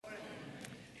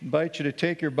invite you to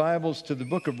take your Bibles to the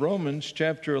book of Romans,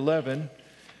 chapter 11.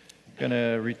 Going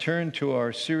to return to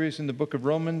our series in the book of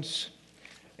Romans.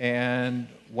 And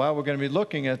while we're going to be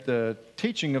looking at the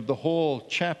teaching of the whole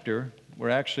chapter,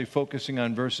 we're actually focusing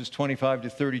on verses 25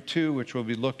 to 32, which we'll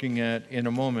be looking at in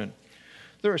a moment.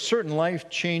 There are certain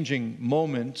life-changing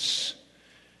moments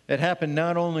that happen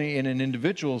not only in an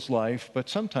individual's life, but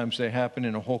sometimes they happen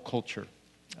in a whole culture.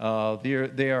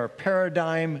 They are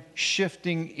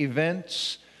paradigm-shifting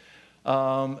events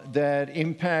that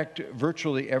impact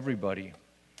virtually everybody.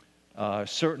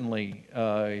 Certainly,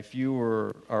 if you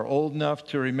are old enough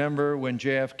to remember when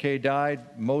JFK died,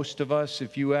 most of us,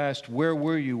 if you asked, where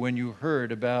were you when you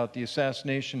heard about the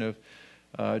assassination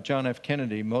of John F.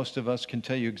 Kennedy, most of us can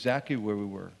tell you exactly where we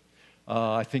were.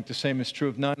 I think the same is true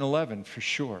of 9/11, for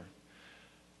sure.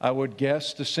 I would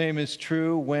guess the same is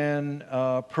true when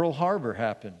Pearl Harbor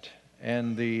happened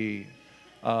and the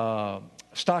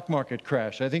stock market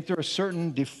crash. I think there are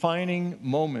certain defining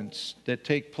moments that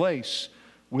take place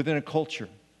within a culture.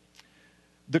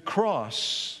 The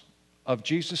cross of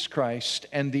Jesus Christ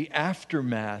and the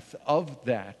aftermath of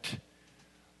that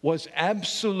was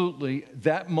absolutely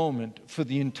that moment for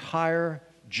the entire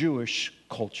Jewish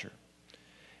culture.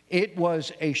 It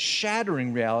was a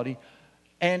shattering reality,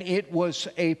 and it was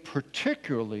a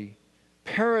particularly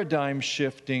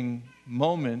paradigm-shifting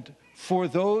moment for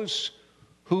those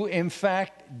who, in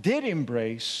fact, did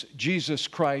embrace Jesus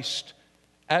Christ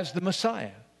as the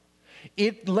Messiah.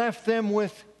 It left them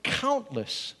with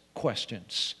countless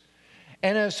questions.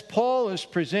 And as Paul is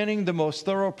presenting the most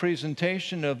thorough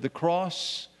presentation of the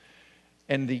cross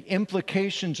and the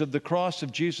implications of the cross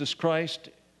of Jesus Christ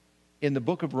in the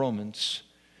book of Romans,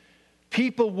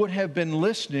 people would have been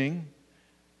listening,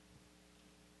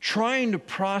 trying to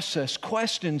process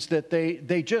questions that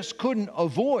they just couldn't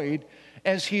avoid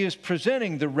as he is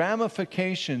presenting the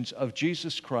ramifications of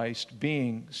Jesus Christ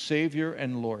being Savior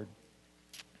and Lord.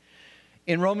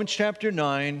 In Romans chapter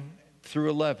 9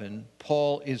 through 11,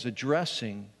 Paul is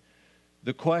addressing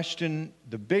the question,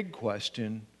 the big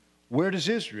question, where does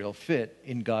Israel fit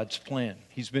in God's plan?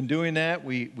 He's been doing that.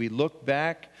 We looked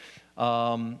back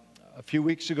a few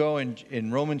weeks ago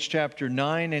in Romans chapter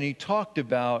 9, and he talked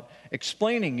about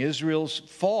explaining Israel's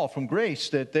fall from grace,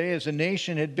 that they as a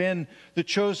nation had been the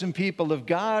chosen people of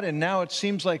God, and now it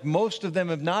seems like most of them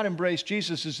have not embraced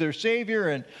Jesus as their Savior,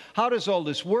 and how does all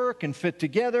this work and fit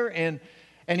together? And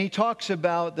he talks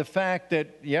about the fact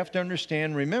that you have to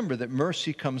understand, remember, that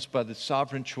mercy comes by the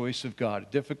sovereign choice of God.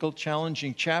 A difficult,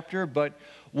 challenging chapter, but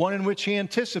one in which he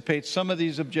anticipates some of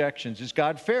these objections. Is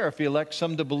God fair if he elects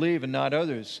some to believe and not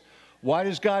others? Why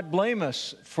does God blame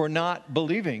us for not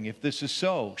believing if this is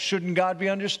so? Shouldn't God be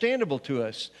understandable to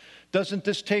us? Doesn't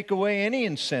this take away any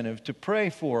incentive to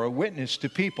pray for or witness to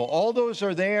people? All those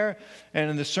are there, and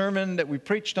in the sermon that we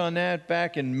preached on that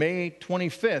back in May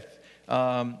 25th,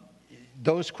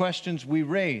 those questions we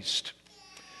raised.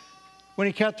 When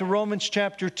he got to Romans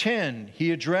chapter 10, he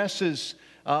addresses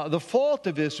the fault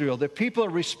of Israel, that people are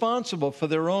responsible for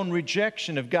their own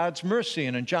rejection of God's mercy.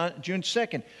 And on June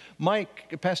 2nd,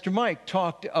 Pastor Mike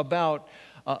talked about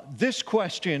this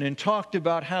question and talked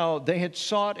about how they had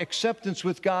sought acceptance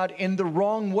with God in the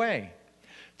wrong way,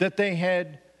 that they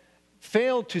had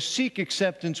failed to seek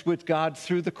acceptance with God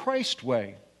through the Christ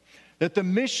way, that the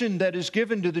mission that is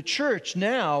given to the church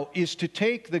now is to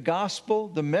take the gospel,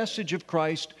 the message of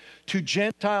Christ, to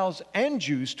Gentiles and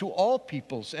Jews, to all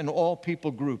peoples and all people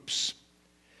groups.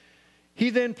 He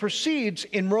then proceeds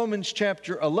in Romans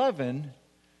chapter 11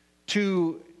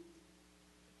 to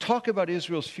talk about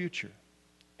Israel's future.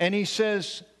 And he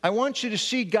says, I want you to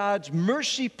see God's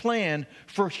mercy plan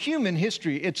for human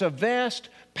history. It's a vast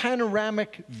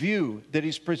panoramic view that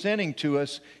he's presenting to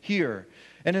us here.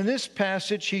 And in this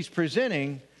passage, he's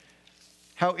presenting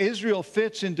how Israel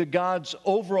fits into God's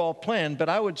overall plan. But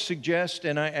I would suggest,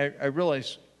 and I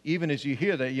realize even as you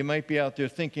hear that, you might be out there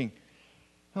thinking,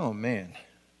 oh man,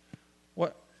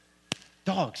 what?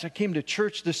 Dogs, I came to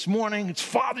church this morning. It's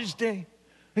Father's Day.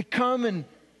 I come and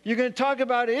you're going to talk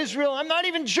about Israel. I'm not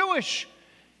even Jewish.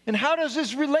 And how does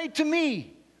this relate to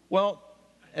me? Well,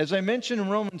 as I mentioned in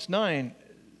Romans 9,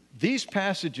 these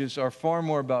passages are far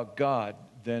more about God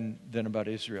than about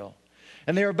Israel.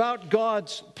 And they're about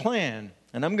God's plan.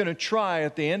 And I'm going to try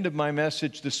at the end of my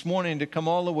message this morning to come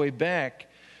all the way back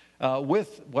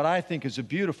with what I think is a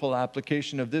beautiful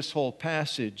application of this whole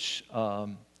passage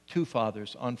to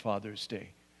fathers on Father's Day.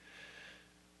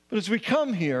 But as we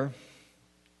come here,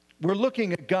 we're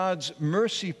looking at God's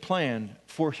mercy plan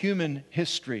for human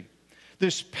history.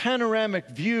 This panoramic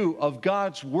view of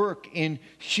God's work in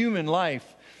human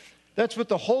life. That's what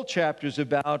the whole chapter is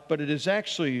about, but it is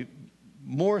actually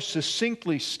more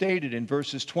succinctly stated in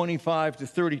verses 25 to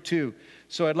 32.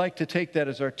 So I'd like to take that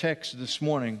as our text this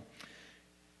morning.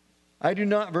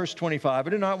 Verse 25, I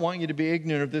do not want you to be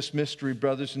ignorant of this mystery,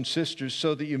 brothers and sisters,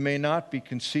 so that you may not be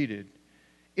conceited.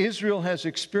 Israel has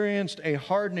experienced a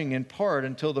hardening in part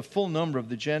until the full number of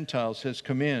the Gentiles has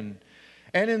come in.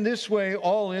 And in this way,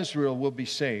 all Israel will be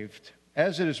saved.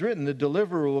 As it is written, the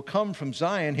deliverer will come from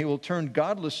Zion. He will turn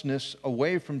godlessness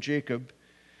away from Jacob.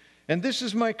 And this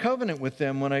is my covenant with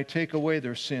them when I take away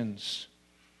their sins.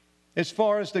 As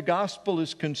far as the gospel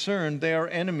is concerned, they are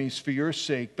enemies for your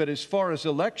sake. But as far as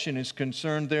election is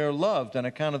concerned, they are loved on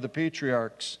account of the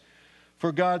patriarchs.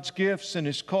 For God's gifts and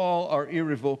his call are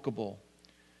irrevocable.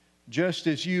 Just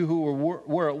as you who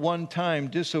were at one time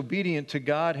disobedient to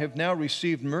God have now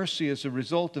received mercy as a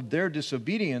result of their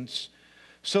disobedience,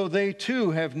 so they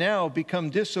too have now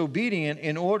become disobedient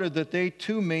in order that they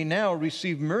too may now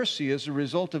receive mercy as a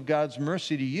result of God's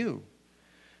mercy to you.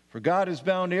 For God has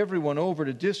bound everyone over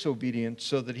to disobedience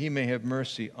so that he may have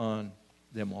mercy on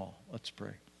them all. Let's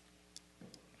pray.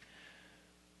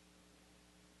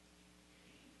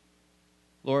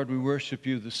 Lord, we worship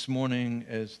you this morning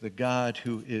as the God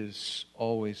who is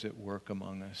always at work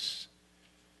among us.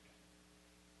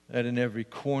 That in every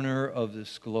corner of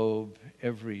this globe,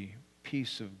 every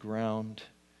piece of ground,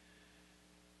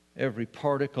 every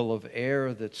particle of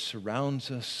air that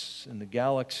surrounds us and the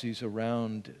galaxies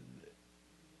around,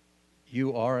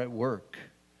 you are at work.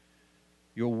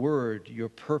 Your word, your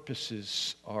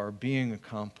purposes are being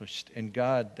accomplished. And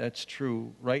God, that's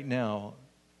true right now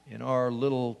in our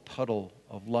little puddle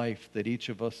of life that each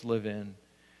of us live in.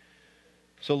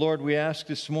 So, Lord, we ask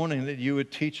this morning that you would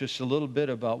teach us a little bit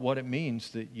about what it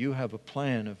means that you have a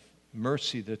plan of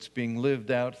mercy that's being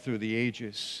lived out through the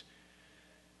ages.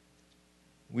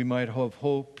 We might have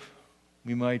hope.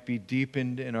 We might be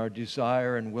deepened in our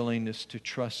desire and willingness to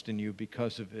trust in you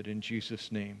because of it. In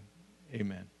Jesus' name,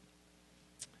 amen.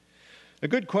 A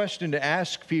good question to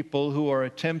ask people who are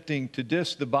attempting to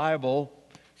diss the Bible,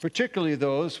 particularly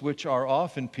those which are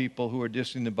often people who are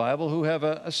dissing the Bible, who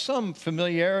have some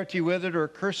familiarity with it or a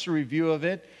cursory view of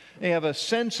it. They have a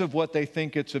sense of what they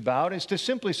think it's about, is to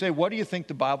simply say, what do you think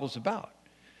the Bible's about?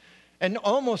 And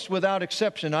almost without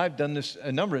exception, I've done this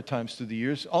a number of times through the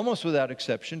years, almost without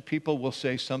exception, people will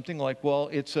say something like,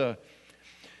 well, it's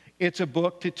a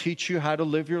book to teach you how to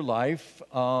live your life.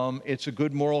 It's a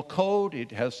good moral code.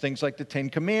 It has things like the Ten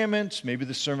Commandments, maybe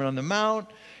the Sermon on the Mount.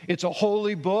 It's a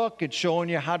holy book. It's showing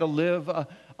you how to live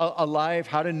a life,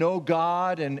 how to know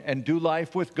God and do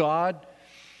life with God.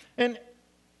 And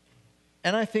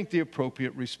I think the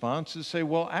appropriate response is to say,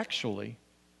 well, actually,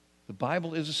 the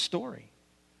Bible is a story.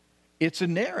 It's a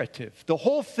narrative. The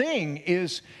whole thing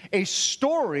is a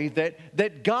story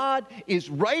that God is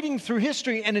writing through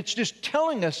history, and it's just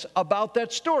telling us about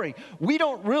that story. We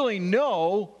don't really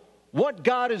know what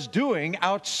God is doing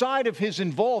outside of his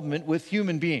involvement with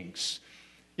human beings.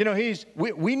 You know,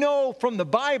 we know from the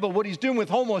Bible what he's doing with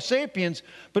Homo sapiens,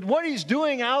 but what he's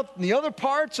doing out in the other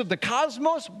parts of the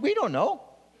cosmos, we don't know.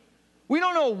 We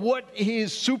don't know what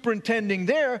he's superintending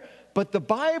there. But the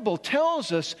Bible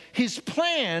tells us his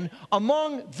plan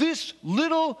among this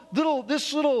little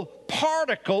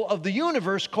particle of the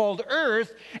universe called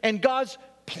Earth and God's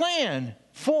plan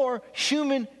for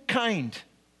humankind.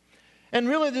 And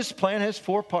really this plan has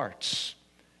four parts.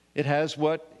 It has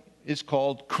what is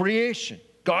called creation.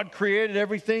 God created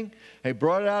everything. He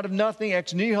brought it out of nothing,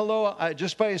 ex nihilo,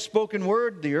 just by his spoken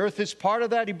word. The earth is part of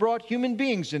that. He brought human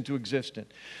beings into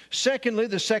existence. Secondly,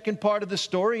 the second part of the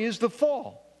story is the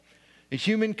fall.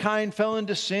 Humankind fell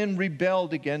into sin,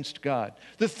 rebelled against God.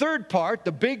 The third part,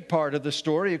 the big part of the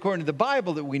story, according to the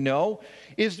Bible that we know,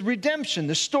 is redemption,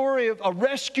 the story of a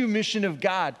rescue mission of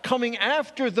God coming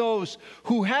after those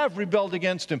who have rebelled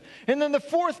against him. And then the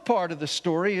fourth part of the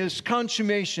story is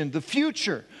consummation, the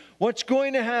future. What's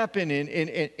going to happen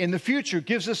in the future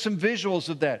gives us some visuals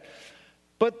of that.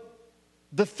 But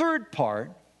the third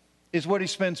part is what he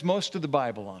spends most of the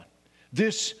Bible on.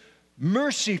 This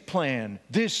mercy plan,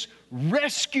 this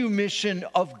rescue mission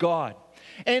of God.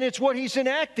 And it's what he's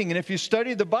enacting. And if you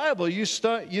study the Bible, you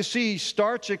see he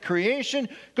starts at creation,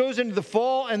 goes into the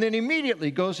fall, and then immediately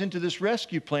goes into this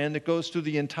rescue plan that goes through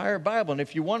the entire Bible. And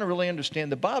if you want to really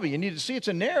understand the Bible, you need to see it's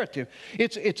a narrative.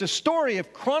 It's a story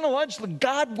of chronologically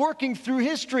God working through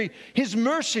history, his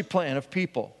mercy plan of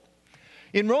people.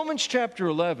 In Romans chapter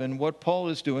 11, what Paul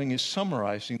is doing is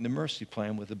summarizing the mercy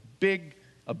plan with a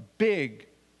big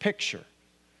picture,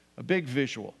 a big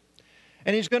visual.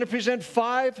 And he's going to present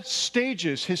 5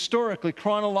 stages, historically,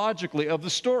 chronologically, of the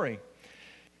story.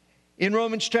 In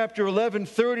Romans chapter 11,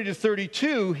 30 to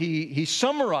 32, he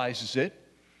summarizes it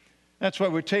That's why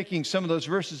we're taking some of those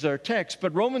verses as our text,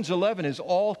 but Romans 11 is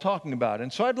all talking about it.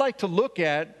 And so I'd like to look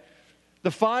at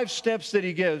the 5 steps that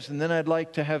he gives, and then I'd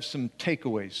like to have some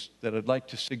takeaways that I'd like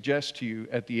to suggest to you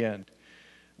at the end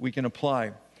we can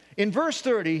apply. In verse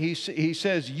 30, he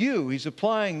says, you, he's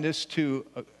applying this to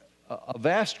a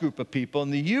vast group of people,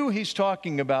 and the you he's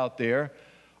talking about there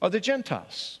are the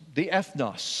Gentiles. The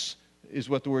ethnos is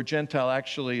what the word Gentile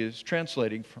actually is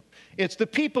translating from. It's the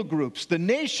people groups, the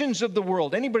nations of the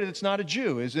world. Anybody that's not a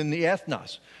Jew is in the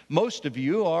ethnos. Most of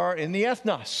you are in the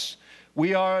ethnos.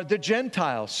 We are the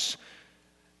Gentiles.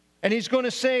 And he's going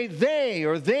to say they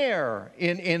or their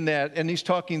in that, and he's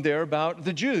talking there about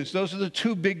the Jews. Those are the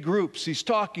 2 big groups he's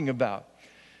talking about.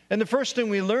 And the first thing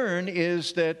we learn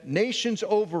is that nations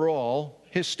overall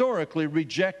historically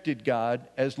rejected God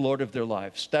as Lord of their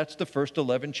lives. That's the first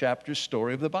 11 chapters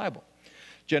story of the Bible.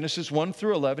 Genesis 1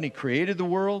 through 11, he created the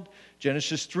world.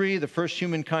 Genesis 3, the first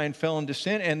humankind fell into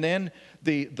sin. And then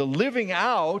the living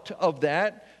out of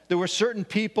that, there were certain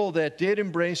people that did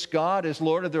embrace God as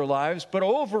Lord of their lives. But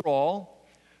overall,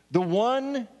 the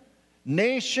one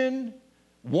nation,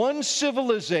 one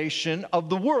civilization of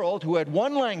the world who had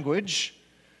one language.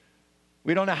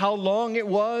 We don't know how long it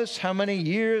was, how many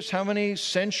years, how many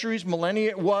centuries, millennia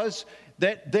it was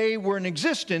that they were in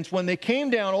existence. When they came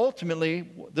down, ultimately,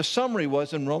 the summary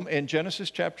was in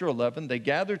Genesis chapter 11, they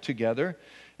gathered together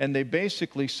and they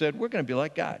basically said, we're going to be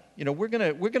like God. You know, we're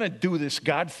going to do this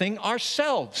God thing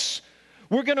ourselves.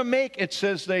 We're going to make, it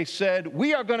says they said,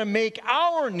 we are going to make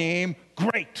our name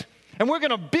great. And we're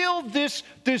going to build this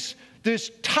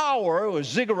tower. It was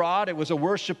ziggurat. It was a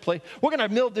worship place. We're going to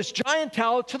build this giant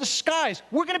tower to the skies.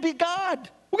 We're going to be God.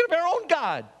 We're going to be our own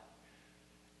God.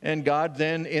 And God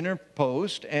then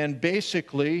interposed and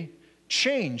basically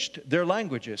changed their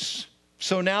languages.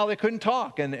 So now they couldn't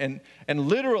talk. And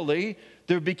literally,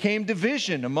 there became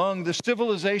division among the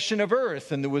civilization of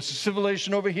earth. And there was a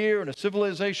civilization over here and a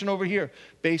civilization over here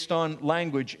based on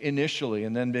language initially.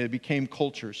 And then they became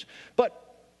cultures. But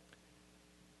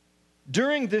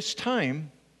during this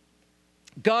time,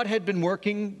 God had been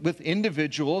working with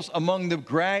individuals among the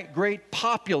great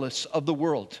populace of the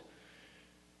world.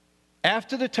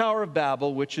 After the Tower of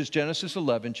Babel, which is Genesis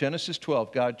 11, Genesis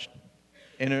 12, God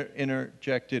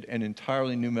interjected an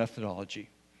entirely new methodology.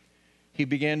 He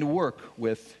began to work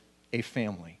with a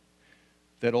family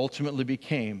that ultimately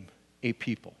became a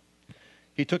people.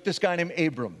 He took this guy named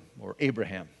Abram, or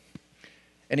Abraham,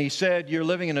 and he said, you're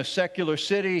living in a secular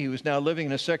city. He was now living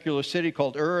in a secular city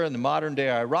called Ur in the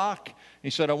modern-day Iraq. He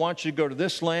said, I want you to go to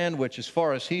this land, which as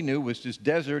far as he knew was just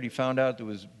desert. He found out there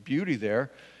was beauty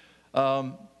there.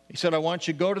 He said, I want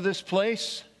you to go to this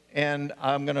place, and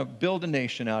I'm going to build a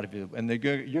nation out of you. And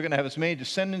you're going to have as many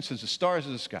descendants as the stars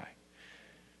of the sky.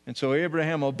 And so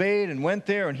Abraham obeyed and went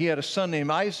there, and he had a son named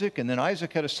Isaac. And then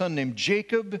Isaac had a son named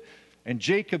Jacob. And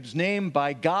Jacob's name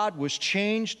by God was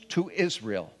changed to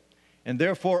Israel. And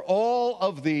therefore, all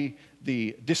of the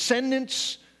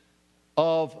descendants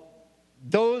of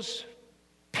those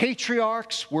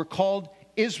patriarchs were called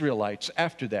Israelites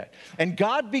after that. And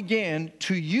God began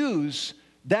to use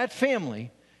that family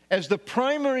as the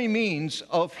primary means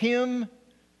of him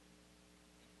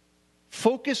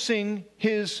focusing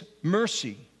his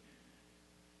mercy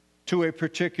to a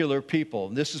particular people.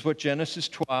 And this is what Genesis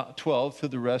 12 through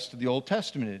the rest of the Old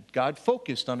Testament did. God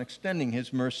focused on extending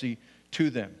his mercy to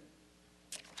them.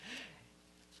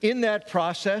 In that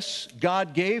process,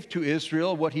 God gave to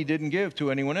Israel what he didn't give to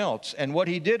anyone else. And what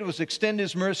he did was extend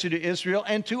his mercy to Israel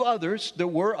and to others. There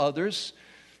were others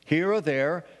here or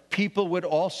there. People would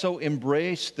also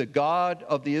embrace the God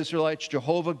of the Israelites,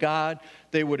 Jehovah God.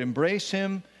 They would embrace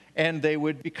him, and they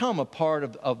would become a part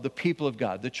of the people of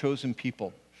God, the chosen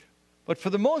people. But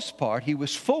for the most part, he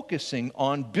was focusing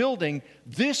on building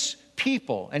this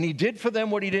people. And he did for them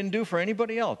what he didn't do for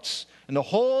anybody else. And the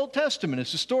whole Old Testament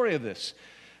is the story of this.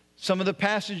 Some of the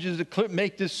passages that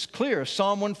make this clear.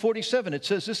 Psalm 147, it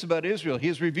says this about Israel. He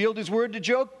has revealed his word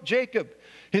to Jacob,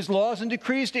 his laws and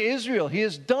decrees to Israel. He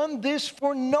has done this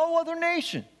for no other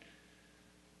nation.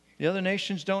 The other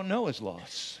nations don't know his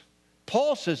laws.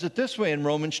 Paul says it this way in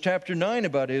Romans chapter 9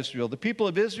 about Israel. The people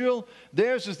of Israel,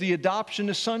 theirs is the adoption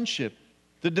to sonship,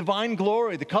 the divine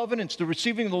glory, the covenants, the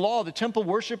receiving of the law, the temple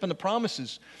worship, and the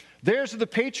promises. Theirs are the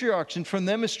patriarchs, and from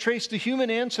them is traced the human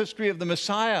ancestry of the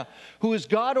Messiah, who is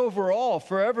God over all,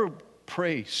 forever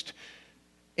praised.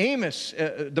 Amos,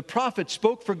 the prophet,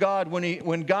 spoke for God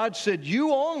when God said,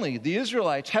 you only, the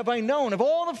Israelites, have I known of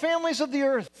all the families of the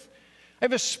earth. I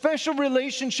have a special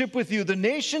relationship with you. The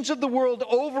nations of the world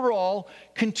overall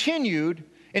continued,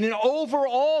 in an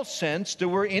overall sense, there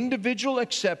were individual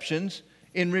exceptions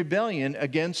in rebellion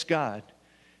against God.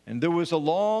 And there was a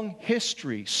long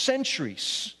history,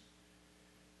 centuries,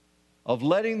 of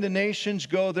letting the nations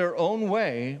go their own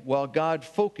way while God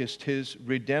focused his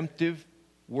redemptive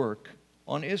work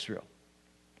on Israel.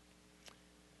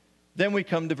 Then we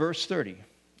come to verse 30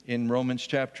 in Romans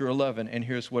chapter 11, and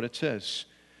here's what it says.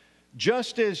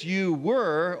 Just as you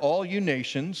were, all you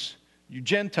nations, you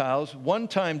Gentiles, one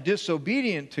time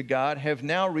disobedient to God, have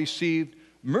now received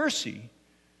mercy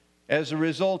as a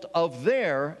result of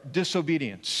their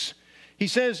disobedience. He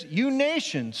says, you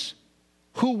nations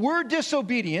who were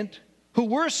disobedient, who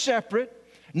were separate,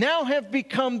 now have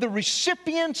become the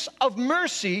recipients of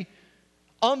mercy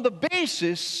on the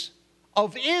basis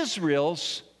of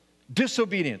Israel's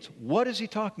disobedience. What is he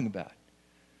talking about?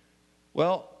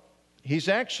 Well, he's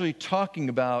actually talking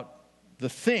about the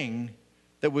thing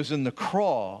that was in the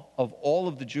craw of all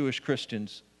of the Jewish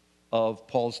Christians of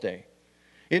Paul's day.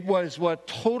 It was what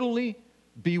totally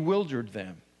bewildered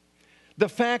them. The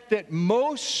fact that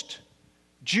most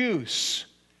Jews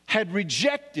had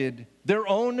rejected their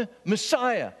own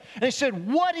Messiah. And they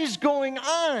said, what is going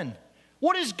on?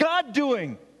 What is God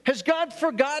doing? Has God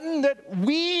forgotten that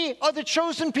we are the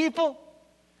chosen people?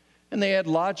 And they had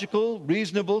logical,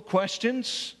 reasonable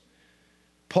questions.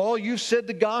 Paul, you said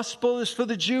the gospel is for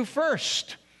the Jew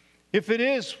first. If it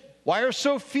is, why are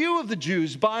so few of the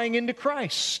Jews buying into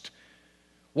Christ?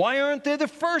 Why aren't they the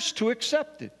first to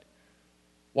accept it?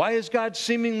 Why has God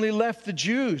seemingly left the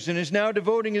Jews and is now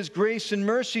devoting his grace and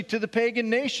mercy to the pagan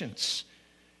nations?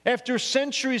 After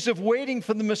centuries of waiting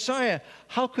for the Messiah,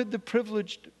 how could the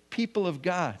privileged people of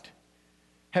God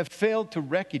have failed to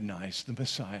recognize the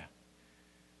Messiah?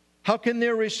 How can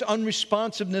their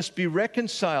unresponsiveness be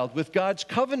reconciled with God's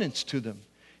covenants to them,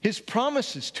 his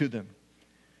promises to them?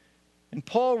 And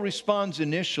Paul responds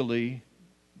initially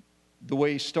the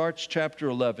way he starts chapter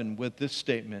 11 with this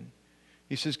statement.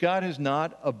 He says, God has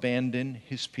not abandoned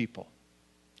his people.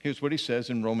 Here's what he says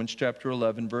in Romans chapter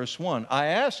 11, verse 1. I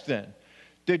ask then,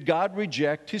 did God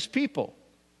reject his people?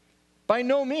 By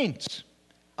no means.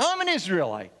 I'm an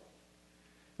Israelite,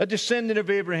 a descendant of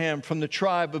Abraham from the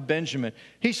tribe of Benjamin.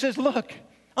 He says, look,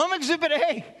 I'm exhibit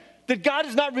A, that God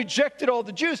has not rejected all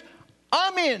the Jews.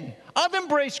 I'm in. I've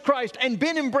embraced Christ and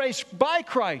been embraced by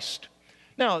Christ.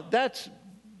 Now, that's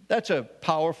a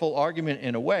powerful argument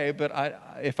in a way, but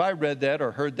if I read that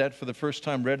or heard that for the first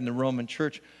time read in the Roman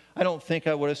church, I don't think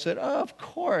I would have said, oh, of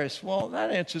course. Well,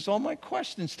 that answers all my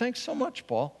questions. Thanks so much,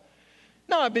 Paul.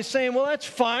 No, I've been saying, well, that's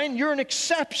fine. You're an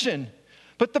exception.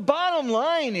 But the bottom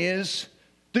line is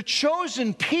the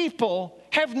chosen people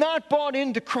have not bought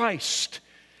into Christ.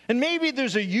 And maybe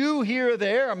there's a you here or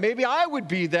there, or maybe I would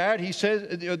be that. He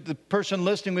says, the person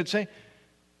listening would say,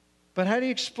 but how do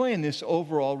you explain this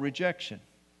overall rejection?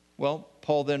 Well,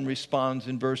 Paul then responds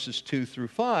in verses 2 through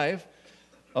 5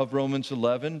 of Romans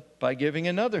 11 by giving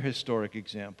another historic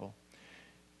example.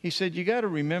 He said, you got to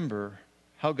remember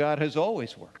how God has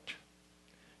always worked.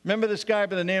 Remember this guy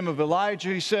by the name of Elijah,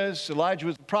 he says. Elijah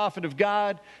was a prophet of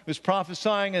God, was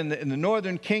prophesying in the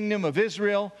northern kingdom of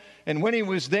Israel. And when he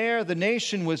was there, the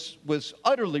nation was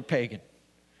utterly pagan.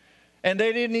 And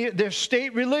their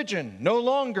state religion no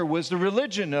longer was the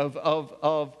religion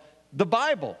of the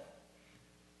Bible.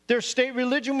 Their state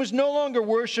religion was no longer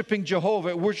worshiping Jehovah,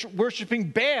 it was worshiping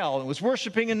Baal. It was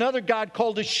worshiping another god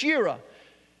called Asherah.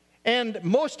 And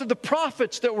most of the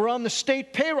prophets that were on the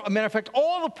state payroll, as a matter of fact,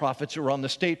 all the prophets that were on the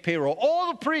state payroll,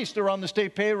 all the priests that were on the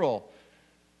state payroll,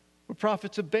 were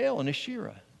prophets of Baal and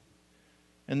Asherah.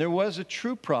 And there was a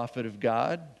true prophet of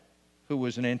God who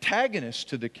was an antagonist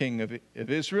to the king of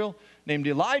Israel, named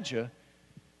Elijah.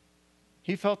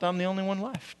 He felt, I'm the only one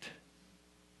left.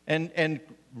 And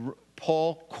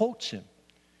Paul quotes him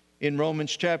in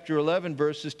Romans chapter 11,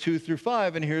 verses 2 through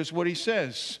 5, and here's what he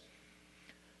says.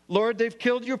 Lord, they've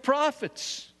killed your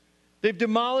prophets. They've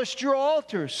demolished your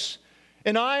altars.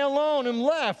 And I alone am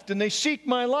left, and they seek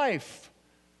my life.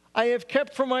 I have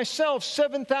kept for myself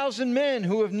 7,000 men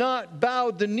who have not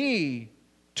bowed the knee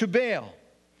to Baal.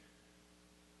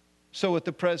 So at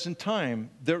the present time,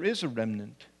 there is a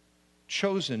remnant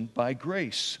chosen by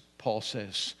grace, Paul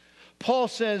says. Paul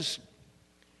says,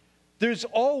 there's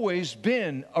always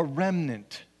been a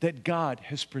remnant that God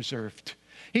has preserved.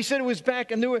 He said it was back,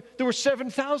 and there were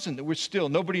 7,000 that were still.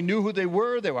 Nobody knew who they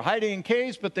were. They were hiding in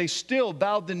caves, but they still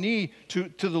bowed the knee to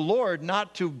the Lord,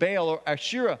 not to Baal or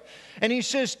Asherah. And he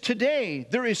says today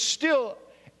there is still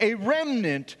a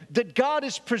remnant that God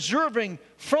is preserving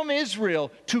from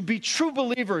Israel to be true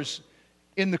believers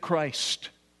in the Christ.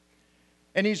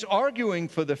 And he's arguing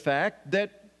for the fact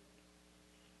that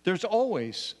there's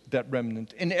always that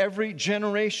remnant in every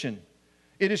generation.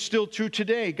 It is still true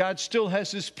today. God still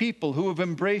has his people who have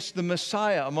embraced the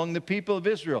Messiah among the people of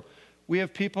Israel. We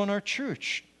have people in our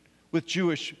church with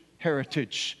Jewish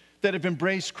heritage that have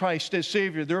embraced Christ as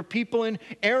Savior. There are people in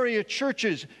area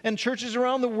churches and churches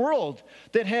around the world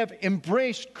that have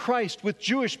embraced Christ with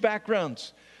Jewish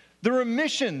backgrounds. There are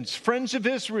missions, Friends of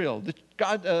Israel, the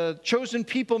God, chosen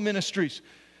people ministries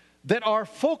that are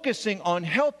focusing on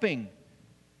helping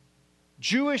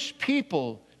Jewish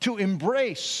people to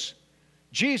embrace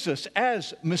Jesus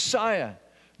as Messiah.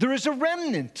 There is a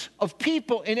remnant of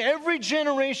people in every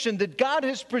generation that God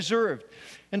has preserved.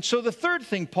 And so the third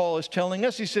thing Paul is telling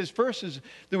us, he says, first is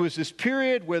there was this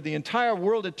period where the entire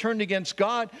world had turned against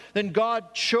God. Then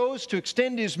God chose to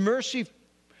extend his mercy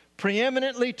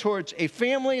preeminently towards a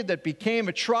family that became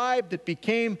a tribe, that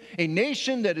became a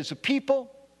nation, that is a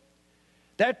people.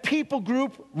 That people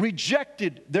group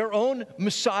rejected their own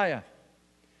Messiah.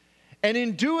 And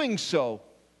in doing so,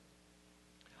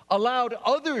 allowed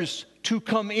others to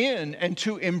come in and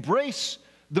to embrace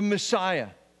the Messiah.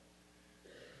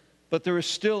 But there is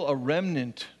still a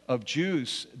remnant of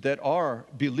Jews that are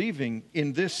believing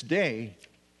in this day.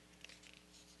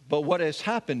 But what has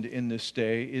happened in this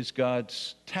day is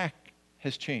God's tack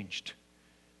has changed.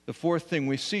 The fourth thing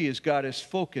we see is God is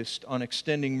focused on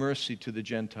extending mercy to the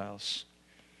Gentiles,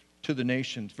 to the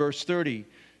nations. Verse 30,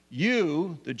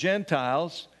 you, the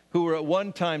Gentiles, who were at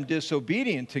one time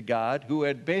disobedient to God, who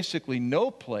had basically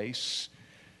no place,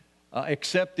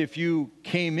 except if you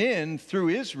came in through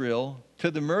Israel to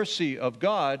the mercy of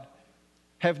God,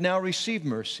 have now received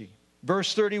mercy.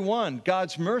 Verse 31,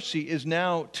 God's mercy is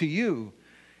now to you.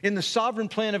 In the sovereign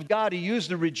plan of God, he used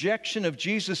the rejection of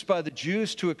Jesus by the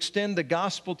Jews to extend the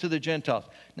gospel to the Gentiles.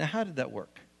 Now, how did that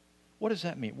work? What does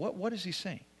that mean? What is he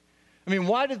saying? I mean,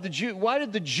 why did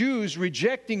the Jews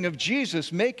rejecting of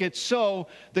Jesus make it so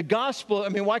the gospel, I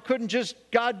mean, why couldn't just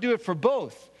God do it for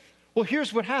both? Well,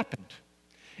 here's what happened.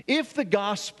 If the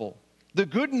gospel, the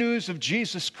good news of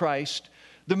Jesus Christ,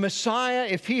 the Messiah,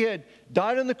 if he had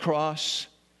died on the cross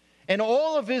and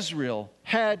all of Israel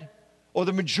had, or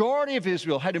the majority of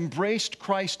Israel had embraced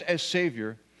Christ as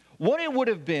Savior, what it would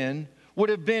have been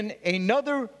a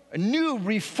new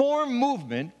reform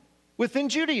movement within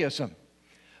Judaism.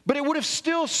 But it would have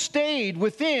still stayed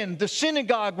within the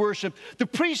synagogue worship. The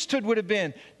priesthood would have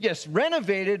been, yes,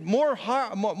 renovated,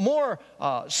 more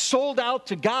sold out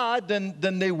to God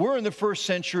than they were in the first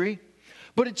century.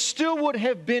 But it still would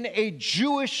have been a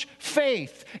Jewish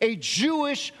faith, a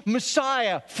Jewish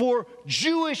Messiah for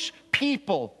Jewish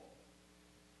people.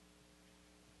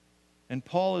 And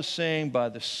Paul is saying, by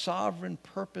the sovereign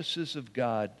purposes of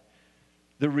God,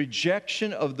 the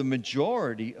rejection of the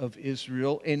majority of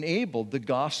Israel enabled the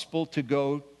gospel to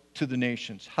go to the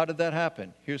nations. How did that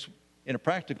happen? In a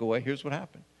practical way, here's what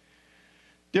happened.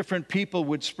 Different people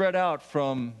would spread out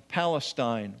from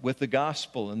Palestine with the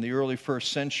gospel in the early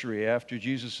first century after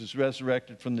Jesus is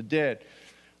resurrected from the dead.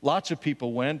 Lots of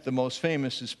people went. The most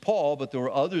famous is Paul, but there were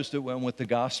others that went with the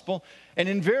gospel. And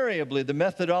invariably, the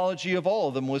methodology of all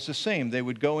of them was the same. They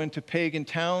would go into pagan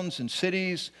towns and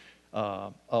cities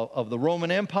of the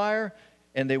Roman Empire,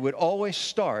 and they would always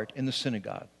start in the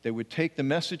synagogue. They would take the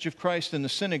message of Christ in the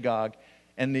synagogue,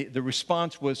 and the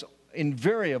response was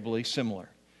invariably similar.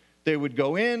 They would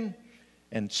go in,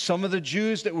 and some of the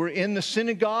Jews that were in the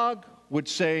synagogue would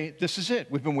say, this is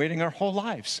it. We've been waiting our whole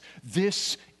lives.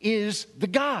 This is the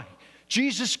guy.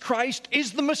 Jesus Christ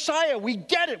is the Messiah. We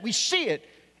get it. We see it.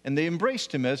 And they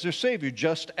embraced him as their Savior,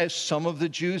 just as some of the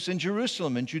Jews in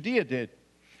Jerusalem and Judea did.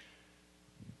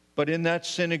 But in that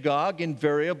synagogue,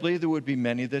 invariably, there would be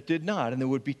many that did not, and there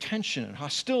would be tension and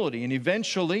hostility. And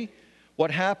eventually, what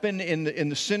happened in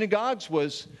the synagogues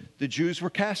was the Jews were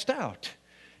cast out.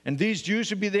 And these Jews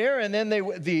would be there, and then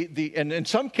and in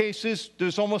some cases,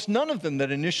 there's almost none of them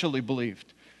that initially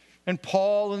believed. And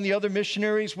Paul and the other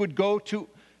missionaries would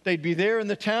they'd be there in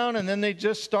the town, and then they'd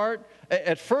just start.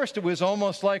 At first, it was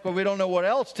almost like, well, we don't know what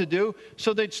else to do,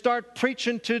 so they'd start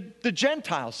preaching to the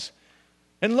Gentiles.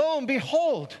 And lo and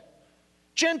behold,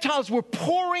 Gentiles were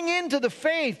pouring into the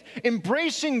faith,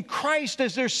 embracing Christ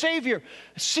as their Savior,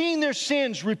 seeing their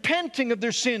sins, repenting of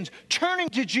their sins, turning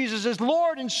to Jesus as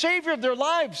Lord and Savior of their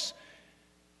lives.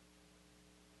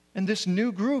 And this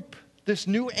new group, this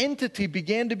new entity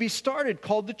began to be started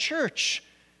called the church.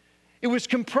 It was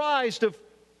comprised of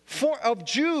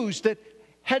Jews that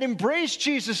had embraced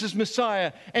Jesus as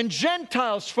Messiah and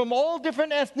Gentiles from all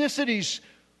different ethnicities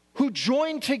who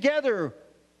joined together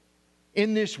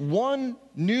in this one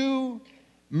new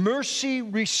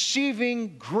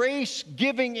mercy-receiving,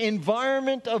 grace-giving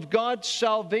environment of God's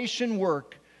salvation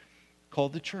work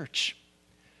called the church.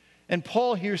 And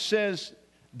Paul here says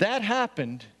that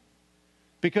happened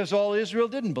because all Israel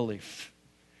didn't believe.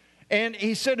 And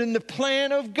he said in the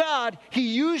plan of God, he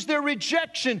used their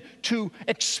rejection to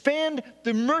expand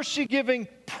the mercy-giving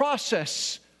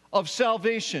process of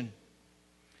salvation.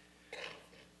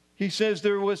 He says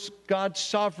there was God's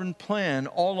sovereign plan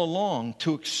all along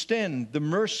to extend the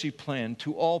mercy plan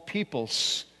to all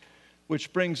peoples,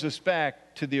 which brings us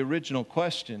back to the original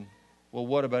question, well,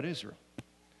 what about Israel?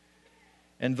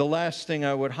 And the last thing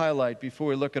I would highlight before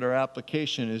we look at our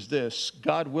application is this: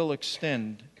 God will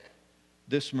extend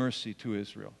this mercy to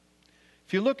Israel.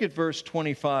 If you look at verse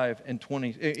 25 and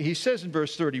 20, he says in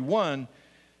verse 31,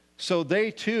 so they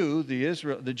too,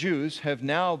 the Jews, have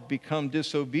now become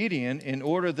disobedient in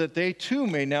order that they too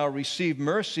may now receive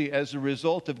mercy as a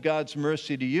result of God's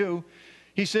mercy to you.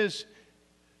 He says,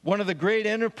 one of the great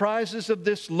enterprises of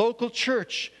this local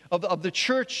church, of the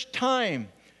church time,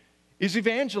 is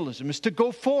evangelism, is to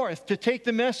go forth, to take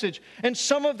the message. And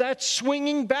some of that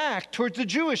swinging back towards the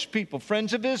Jewish people,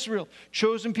 Friends of Israel,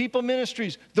 Chosen People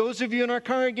Ministries. Those of you in our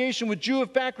congregation with Jewish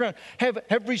background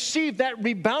have received that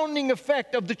rebounding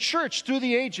effect of the church through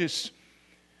the ages.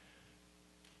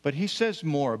 But he says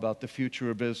more about the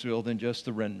future of Israel than just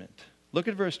the remnant. Look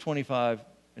at verse 25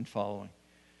 and following.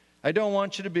 I don't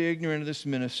want you to be ignorant of this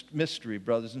mystery,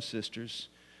 brothers and sisters,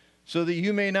 so that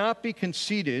you may not be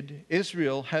conceited.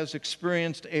 Israel has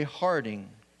experienced a hardening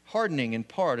in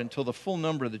part until the full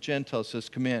number of the Gentiles has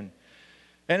come in.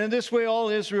 And in this way all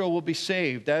Israel will be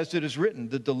saved, as it is written,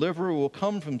 the deliverer will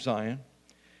come from Zion.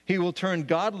 He will turn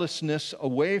godlessness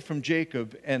away from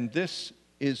Jacob, and this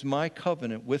is my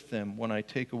covenant with them when I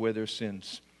take away their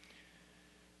sins.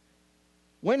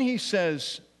 When he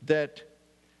says that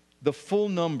the full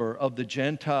number of the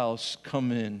Gentiles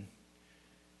come in,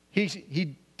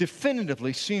 he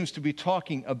definitively seems to be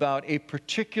talking about a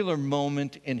particular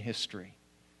moment in history.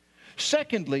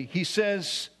 Secondly, he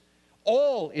says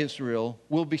all Israel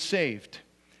will be saved.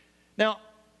 Now,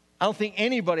 I don't think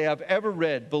anybody I've ever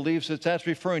read believes that that's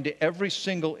referring to every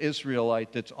single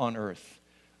Israelite that's on earth.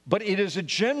 But it is a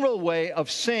general way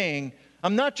of saying,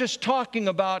 I'm not just talking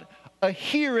about a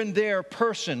here and there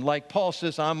person, like Paul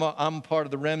says, I'm part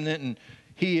of the remnant, and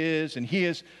he is, and he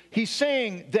is. He's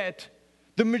saying that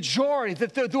the majority,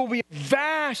 that there will be a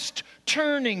vast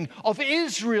turning of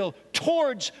Israel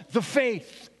towards the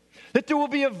faith. That there will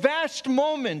be a vast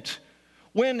moment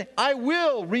when I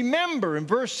will remember, in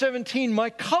verse 17, my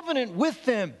covenant with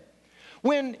them.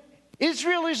 When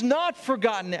Israel is not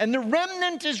forgotten and the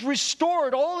remnant is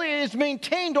restored, all is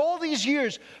maintained all these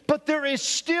years, but there is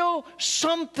still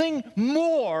something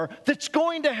more that's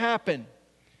going to happen.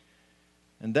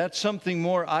 And that's something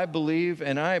more, I believe,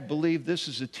 and I believe this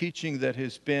is a teaching that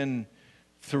has been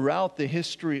throughout the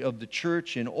history of the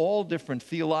church in all different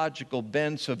theological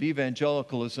bents of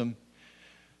evangelicalism,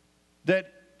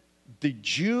 that the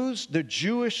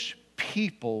Jewish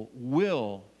people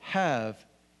will have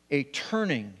a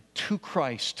turning to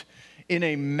Christ in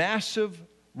a massive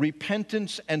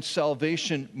repentance and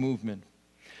salvation movement.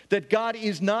 That God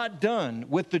is not done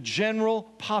with the general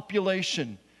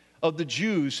population of the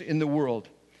Jews in the world.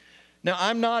 Now,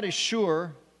 I'm not as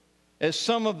sure as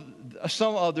some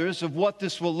others of what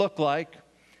this will look like.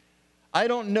 I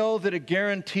don't know that it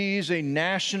guarantees a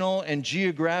national and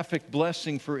geographic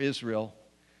blessing for Israel,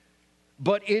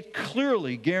 but it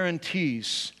clearly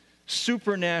guarantees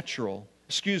spiritual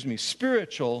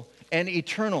and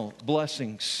eternal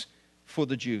blessings for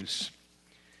the Jews.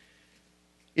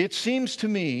 It seems to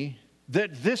me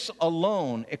that this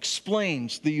alone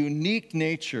explains the unique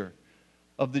nature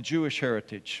of the Jewish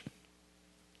heritage.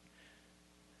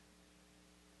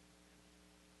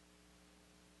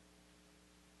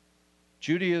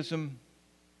 Judaism,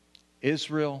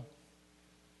 Israel,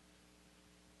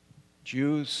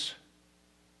 Jews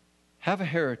have a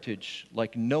heritage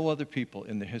like no other people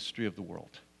in the history of the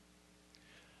world.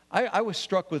 I was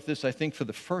struck with this, I think, for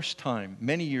the first time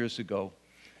many years ago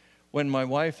when my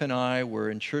wife and I were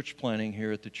in church planning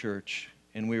here at the church,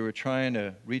 and we were trying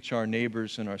to reach our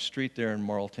neighbors in our street there in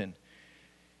Marlton.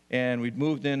 And we'd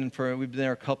moved in, we'd been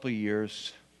there a couple of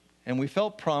years, and we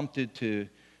felt prompted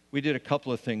we did a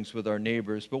couple of things with our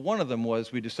neighbors, but one of them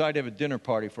was we decided to have a dinner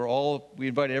party we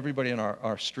invited everybody in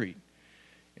our street.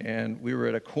 And we were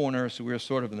at a corner, so we were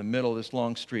sort of in the middle of this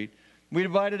long street. We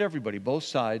invited everybody, both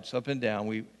sides, up and down.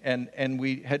 We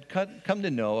had come to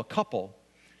know a couple.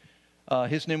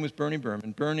 His name was Bernie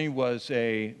Berman. Bernie was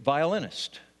a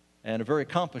violinist, and a very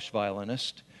accomplished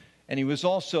violinist. And he was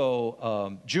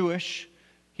also Jewish.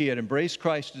 He had embraced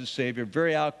Christ as a Savior,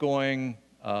 very outgoing,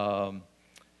 a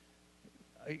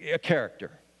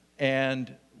character.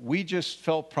 And we just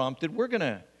felt prompted, we're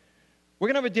gonna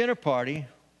have a dinner party.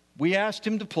 We asked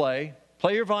him to play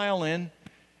your violin.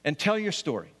 and tell your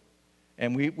story.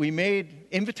 And we made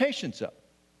invitations up.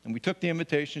 And we took the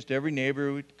invitations to every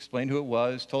neighbor. We explained who it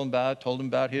was, told him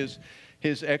about his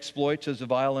exploits as a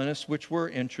violinist, which were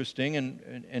interesting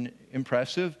and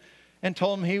impressive, and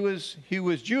told him he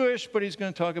was Jewish, but he's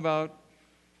going to talk about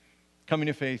coming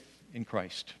to faith in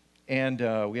Christ. And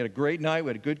we had a great night. We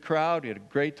had a good crowd. We had a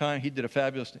great time. He did a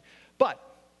fabulous thing. But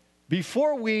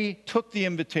before we took the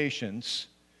invitations,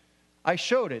 I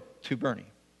showed it to Bernie.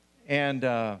 And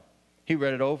he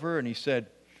read it over, and he said,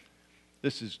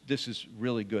 This is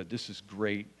really good. This is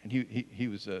great. And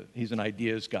he's an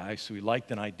ideas guy, so he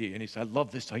liked an idea. And he said, I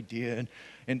love this idea.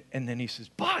 And then he says,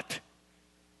 but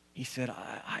he said,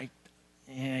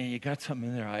 you got something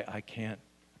in there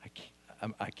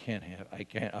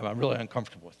I'm really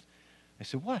uncomfortable with. I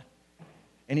said, what?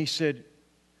 And he said,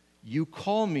 you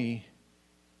call me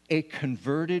a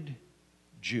converted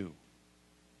Jew.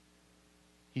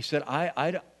 He said,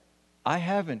 I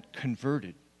haven't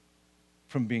converted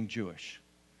from being Jewish.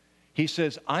 He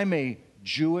says, I'm a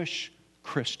Jewish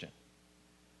Christian.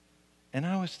 And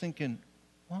I was thinking,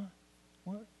 what?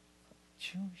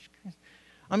 Jewish Christian?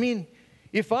 I mean,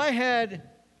 if I had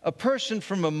a person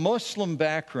from a Muslim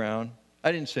background,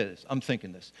 I didn't say this, I'm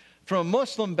thinking this, from a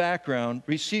Muslim background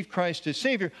receive Christ as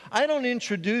Savior, I don't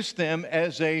introduce them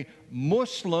as a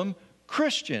Muslim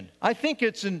Christian. I think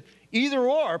it's an either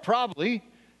or, probably.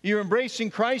 You're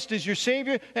embracing Christ as your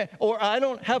Savior, or I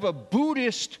don't have a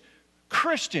Buddhist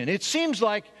Christian. It seems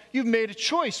like you've made a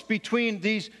choice between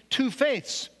these two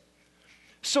faiths.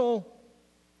 So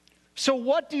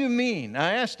what do you mean?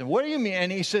 I asked him, what do you mean?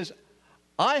 And he says,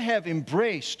 I have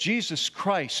embraced Jesus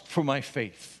Christ for my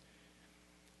faith,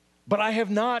 but I have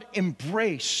not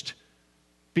embraced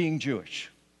being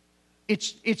Jewish.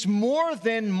 It's more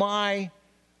than my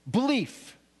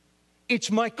belief. It's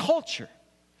my culture.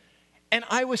 And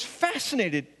I was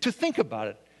fascinated to think about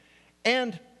it.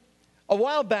 And a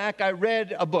while back, I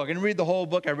read a book. I didn't read the whole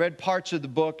book. I read parts of the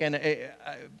book, and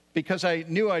because I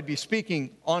knew I'd be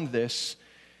speaking on this.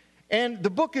 And the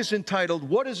book is entitled,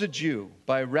 What is a Jew?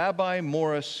 By Rabbi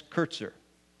Morris Kurtzer.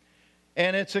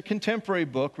 And it's a contemporary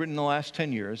book written in the last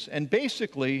 10 years. And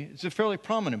basically, it's a fairly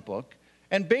prominent book.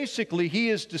 And basically, he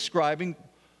is describing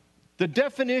the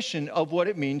definition of what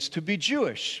it means to be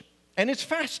Jewish. And it's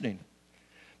fascinating.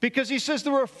 Because he says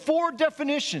there are 4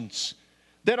 definitions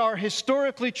that are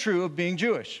historically true of being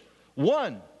Jewish.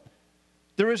 1,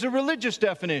 there is a religious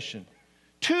definition.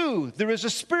 2, there is a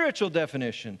spiritual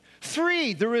definition.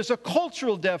 3, there is a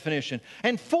cultural definition.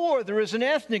 And 4, there is an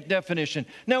ethnic definition.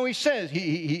 Now he says,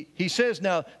 he says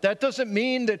now, that doesn't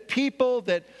mean that people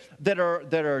that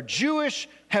are Jewish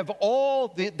have all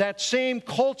that same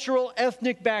cultural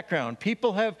ethnic background.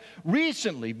 People have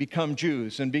recently become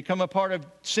Jews and become a part of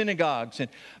synagogues.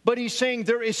 But he's saying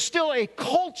there is still a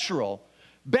cultural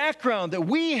background that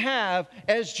we have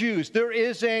as Jews. There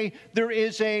is a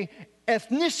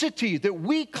ethnicity that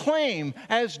we claim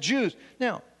as Jews.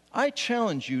 Now, I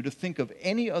challenge you to think of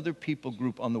any other people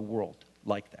group on the world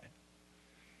like that.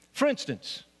 For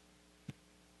instance,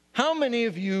 how many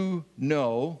of you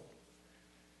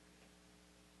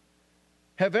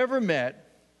have ever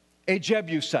met a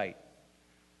Jebusite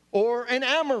or an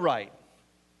Amorite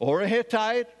or a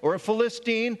Hittite or a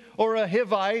Philistine or a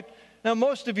Hivite? Now,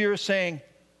 most of you are saying,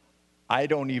 I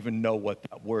don't even know what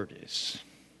that word is.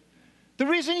 The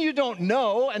reason you don't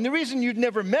know, and the reason you've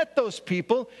never met those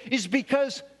people, is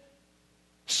because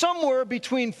somewhere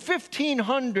between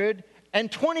 1,500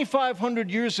 and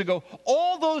 2,500 years ago,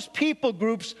 all those people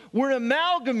groups were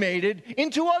amalgamated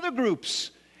into other groups.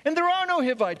 And there are no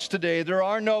Hivites today. There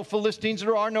are no Philistines.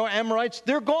 There are no Amorites.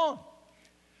 They're gone.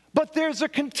 But there's a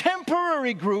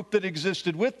contemporary group that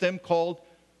existed with them called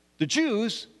the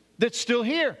Jews that's still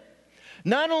here.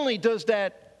 Not only does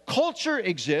that culture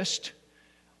exist,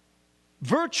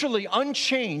 virtually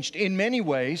unchanged in many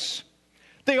ways,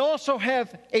 they also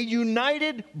have a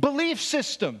united belief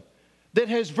system that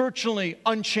has virtually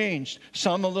unchanged.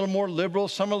 Some a little more liberal,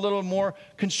 some a little more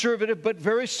conservative, but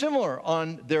very similar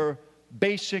on their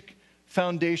basic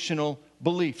foundational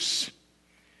beliefs.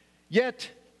 Yet,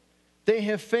 they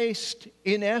have faced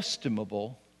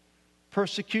inestimable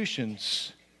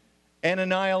persecutions and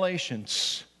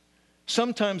annihilations.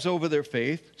 Sometimes over their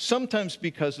faith, sometimes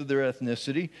because of their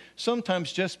ethnicity,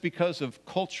 sometimes just because of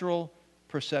cultural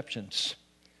perceptions.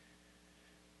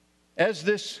 As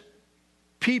this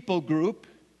people group,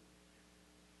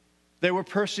 they were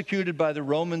persecuted by the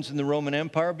Romans and the Roman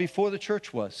Empire before the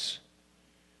church was.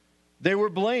 They were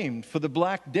blamed for the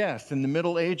Black Death in the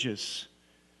Middle Ages.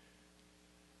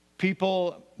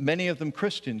 People, many of them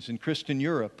Christians in Christian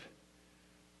Europe,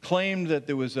 claimed that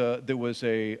there was a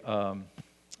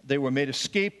They were made a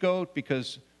scapegoat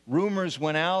because rumors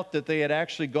went out that they had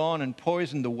actually gone and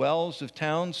poisoned the wells of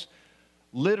towns.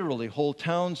 Literally, whole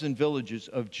towns and villages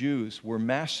of Jews were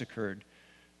massacred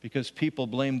because people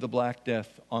blamed the Black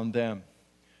Death on them.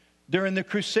 During the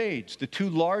Crusades, the two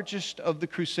largest of the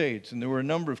Crusades, and there were a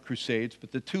number of Crusades,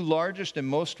 but the two largest and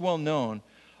most well-known,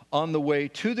 on the way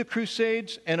to the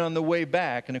Crusades and on the way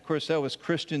back, and of course that was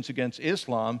Christians against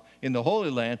Islam in the Holy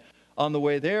Land, on the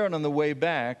way there and on the way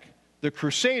back, the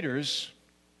Crusaders,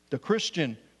 the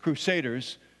Christian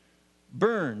Crusaders,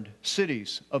 burned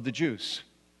cities of the Jews.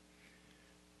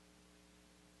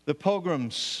 The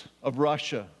pogroms of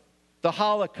Russia, the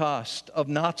Holocaust of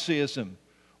Nazism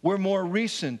were more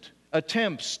recent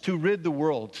attempts to rid the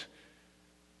world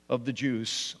of the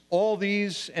Jews. All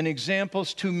these, and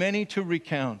examples too many to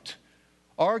recount,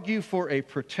 argue for a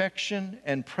protection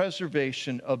and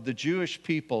preservation of the Jewish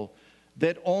people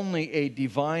that only a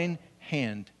divine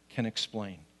hand can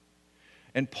explain.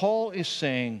 And Paul is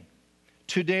saying,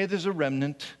 today there's a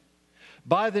remnant.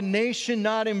 By the nation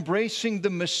not embracing the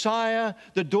Messiah,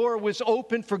 the door was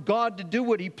open for God to do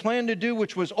what he planned to do,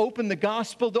 which was open the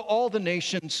gospel to all the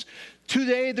nations.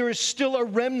 Today there is still a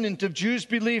remnant of Jews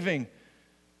believing.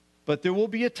 But there will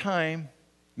be a time,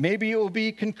 maybe it will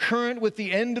be concurrent with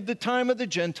the end of the time of the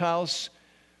Gentiles,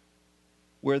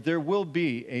 where there will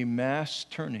be a mass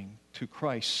turning to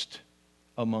Christ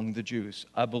among the Jews.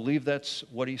 I believe that's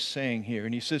what he's saying here.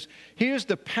 And he says, here's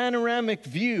the panoramic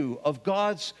view of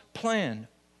God's plan,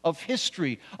 of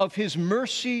history, of his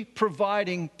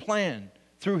mercy-providing plan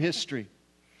through history.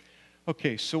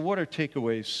 Okay, so what are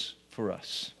takeaways for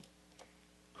us?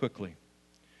 Quickly.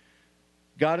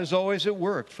 God is always at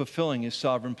work fulfilling his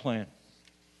sovereign plan.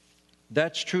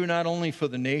 That's true not only for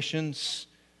the nations,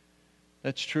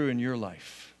 that's true in your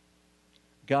life.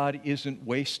 God isn't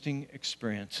wasting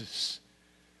experiences.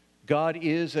 God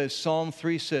is, as Psalm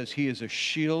 3 says, he is a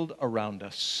shield around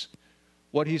us.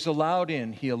 What he's allowed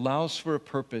in, he allows for a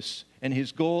purpose, and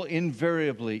his goal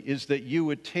invariably is that you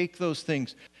would take those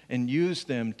things and use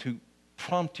them to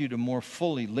prompt you to more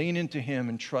fully lean into him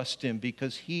and trust him,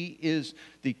 because he is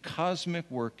the cosmic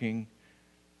working,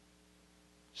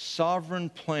 sovereign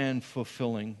plan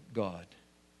fulfilling God.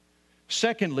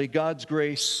 Secondly, God's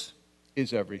grace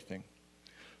is everything.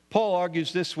 Paul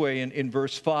argues this way in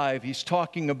verse 5. He's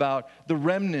talking about the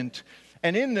remnant.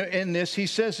 And in this, he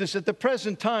says this, at the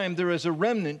present time, there is a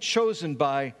remnant chosen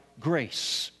by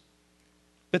grace.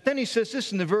 But then he says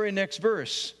this in the very next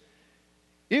verse.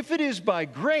 If it is by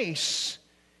grace,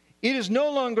 it is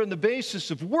no longer on the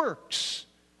basis of works.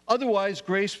 Otherwise,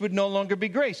 grace would no longer be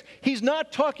grace. He's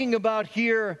not talking about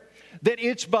here that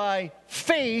it's by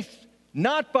faith,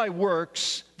 not by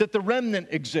works, that the remnant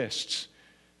exists.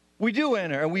 We do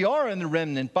enter, and we are in the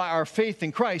remnant by our faith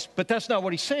in Christ, but that's not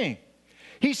what he's saying.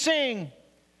 He's saying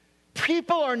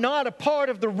people are not a part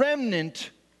of the remnant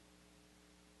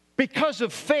because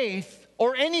of faith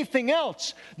or anything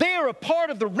else. They are a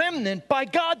part of the remnant by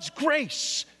God's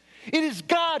grace. It is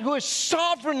God who has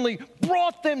sovereignly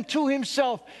brought them to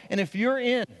himself. And if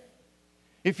you're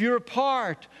a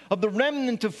part of the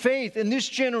remnant of faith in this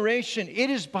generation,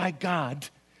 it is by God.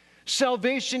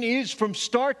 Salvation is from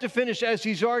start to finish, as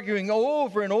he's arguing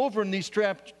over and over in these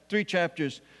 3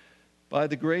 chapters, by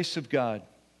the grace of God.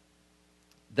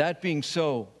 That being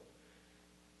so,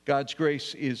 God's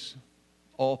grace is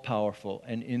all-powerful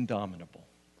and indomitable.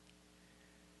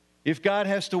 If God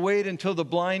has to wait until the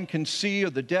blind can see or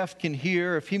the deaf can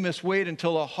hear, if he must wait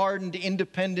until a hardened,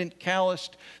 independent,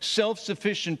 calloused,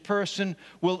 self-sufficient person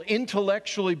will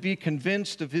intellectually be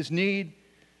convinced of his need,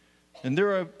 and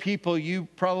there are people you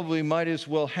probably might as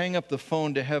well hang up the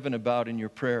phone to heaven about in your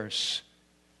prayers.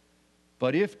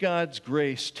 But if God's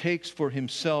grace takes for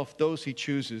himself those he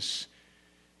chooses,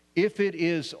 if it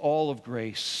is all of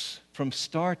grace from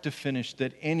start to finish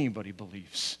that anybody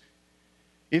believes,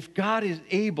 if God is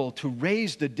able to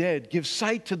raise the dead, give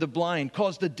sight to the blind,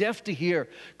 cause the deaf to hear,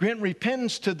 grant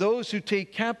repentance to those who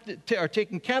are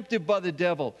taken captive by the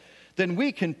devil, then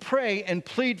we can pray and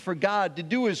plead for God to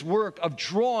do his work of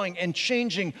drawing and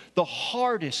changing the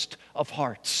hardest of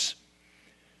hearts.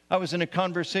 I was in a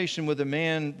conversation with a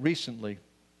man recently.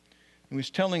 He was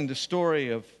telling the story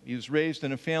of, he was raised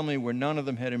in a family where none of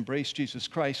them had embraced Jesus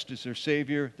Christ as their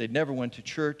Savior. They'd never went to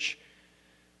church.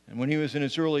 And when he was in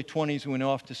his early 20s, he went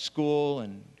off to school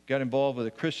and got involved with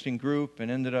a Christian group and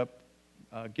ended up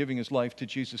giving his life to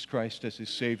Jesus Christ as his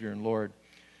Savior and Lord.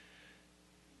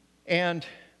 And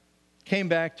came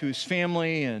back to his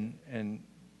family and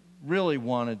really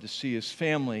wanted to see his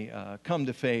family come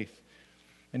to faith.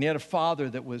 And he had a father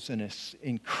that was an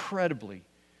incredibly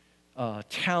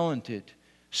talented,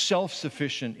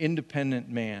 self-sufficient, independent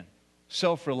man.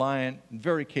 self-reliant,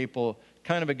 very capable,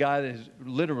 kind of a guy that is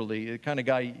literally the kind of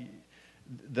guy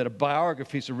that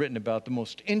biographies are written about, the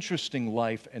most interesting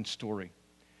life and story.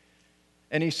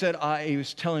 And he said, he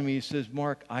was telling me, he says,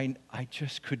 Mark, I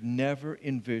just could never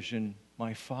envision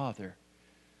my father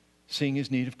seeing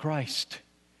his need of Christ.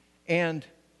 And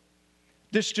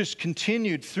this just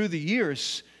continued through the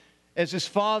years as his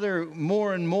father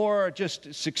more and more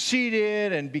just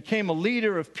succeeded and became a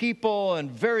leader of people and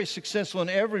very successful in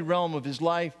every realm of his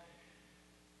life.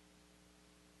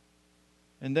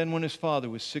 And then when his father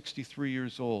was 63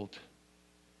 years old,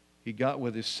 he got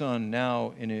with his son,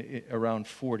 now around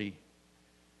 40,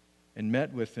 and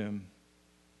met with him.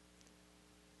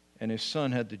 And his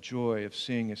son had the joy of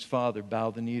seeing his father bow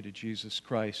the knee to Jesus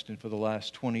Christ. And for the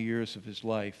last 20 years of his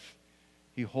life,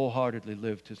 he wholeheartedly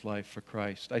lived his life for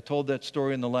Christ. I told that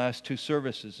story in the last two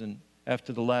services. And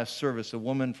after the last service, a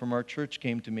woman from our church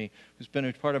came to me, who's been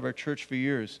a part of our church for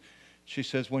years. She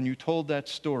says, when you told that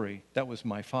story, that was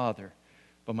my father.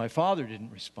 But my father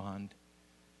didn't respond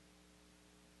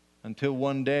until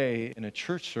one day in a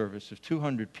church service of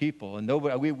 200 people, and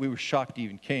nobody, we were shocked he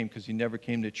even came because he never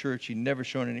came to church. He'd never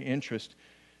shown any interest.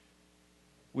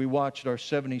 We watched our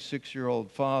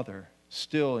 76-year-old father,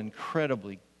 still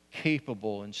incredibly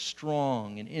capable and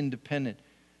strong and independent,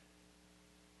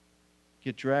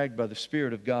 get dragged by the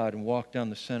Spirit of God and walk down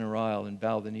the center aisle and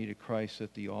bow the knee to Christ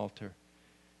at the altar.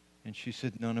 And she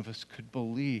said, none of us could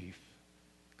believe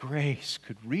grace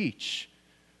could reach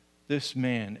this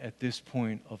man at this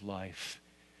point of life.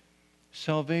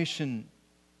 Salvation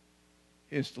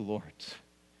is the Lord's.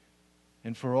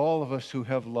 And for all of us who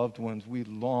have loved ones, we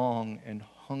long and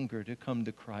hunger to come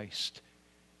to Christ.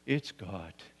 It's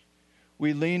God.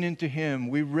 We lean into Him.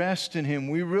 We rest in Him.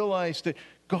 We realize that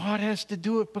God has to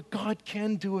do it, but God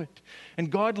can do it.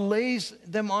 And God lays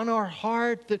them on our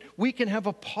heart that we can have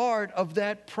a part of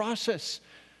that process.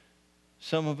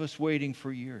 Some of us waiting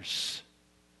for years.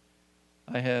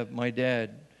 My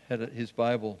dad had his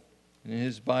Bible, and in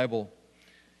his Bible,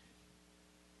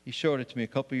 he showed it to me a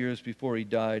couple years before he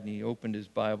died, and he opened his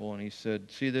Bible and he said,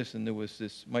 see this? And there was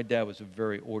this. My dad was a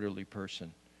very orderly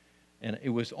person, and it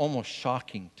was almost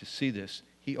shocking to see this.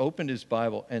 He opened his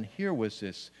Bible, and here was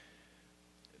this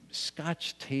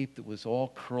Scotch tape that was all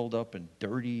curled up and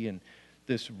dirty, and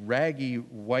this raggy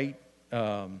white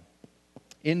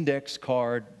index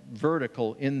card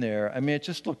vertical in there. I mean, it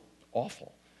just looked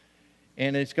awful.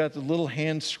 And it's got the little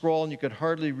hand scroll, and you could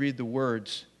hardly read the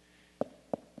words.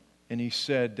 And he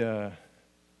said,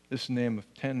 this is the name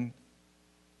of 10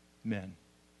 men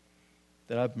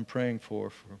that I've been praying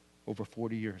for over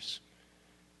 40 years.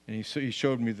 And he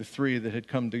showed me the 3 that had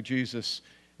come to Jesus,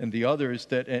 and the others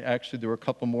that, actually there were a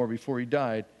couple more before he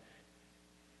died.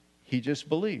 He just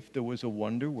believed there was a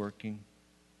wonder-working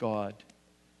God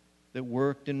that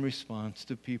worked in response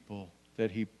to people,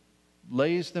 that He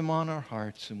lays them on our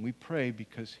hearts, and we pray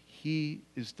because He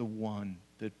is the one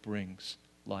that brings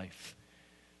life.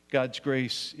 God's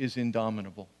grace is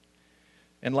indomitable.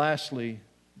 And lastly,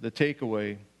 the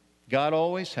takeaway, God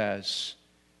always has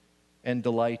and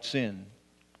delights in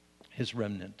His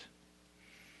remnant.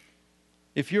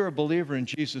 If you're a believer in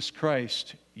Jesus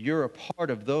Christ, you're a part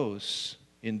of those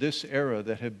in this era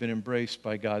that have been embraced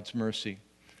by God's mercy.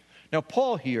 Now,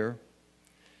 Paul here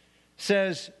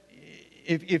says,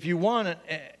 if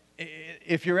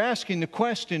you're asking the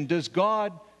question, does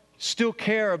God still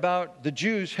care about the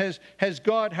Jews? Has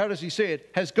God, how does he say it?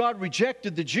 Has God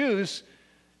rejected the Jews?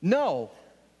 No.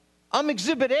 I'm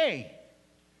Exhibit A.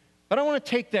 But I want to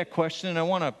take that question and I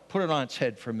want to put it on its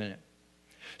head for a minute.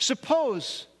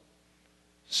 Suppose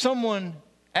someone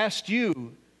asked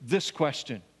you this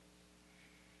question.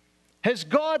 Has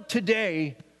God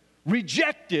today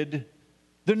rejected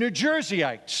the New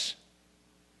Jerseyites?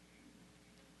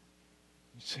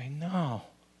 You say, no,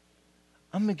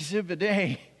 I'm Exhibit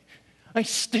A. I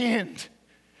stand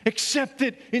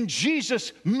accepted in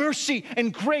Jesus' mercy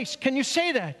and grace. Can you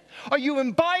say that? Are you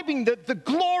imbibing the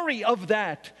glory of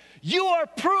that? You are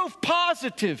proof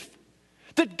positive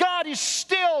that God is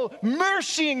still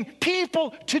mercying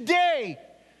people today.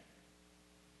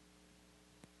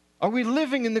 Are we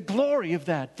living in the glory of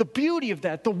that, the beauty of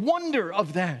that, the wonder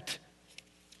of that?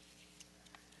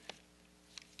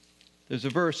 There's a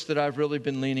verse that I've really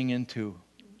been leaning into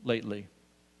lately.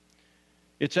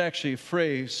 It's actually a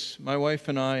phrase. My wife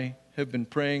and I have been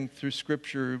praying through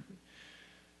Scripture.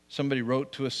 Somebody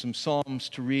wrote to us some Psalms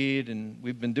to read, and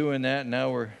we've been doing that. And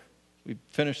now we've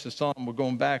finished the Psalm. We're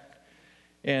going back,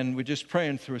 and we're just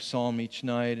praying through a Psalm each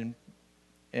night.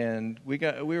 And we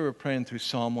were praying through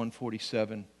Psalm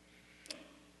 147.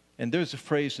 And there's a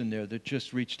phrase in there that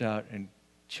just reached out and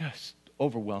just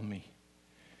overwhelmed me.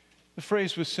 The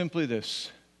phrase was simply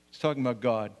this. It's talking about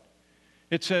God.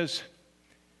 It says,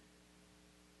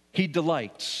 He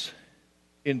delights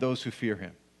in those who fear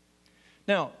Him.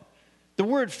 Now, the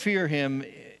word fear Him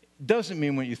doesn't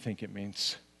mean what you think it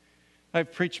means.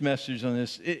 I've preached messages on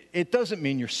this. It doesn't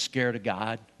mean you're scared of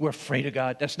God. We're afraid of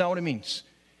God. That's not what it means.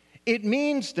 It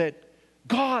means that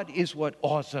God is what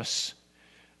awes us.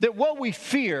 That what we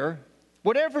fear,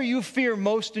 whatever you fear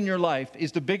most in your life,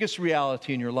 is the biggest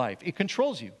reality in your life. It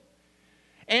controls you.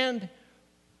 And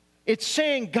it's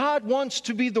saying God wants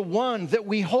to be the one that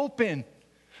we hope in.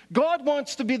 God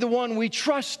wants to be the one we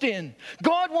trust in.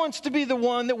 God wants to be the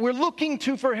one that we're looking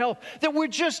to for help, that we're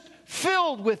just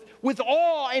filled with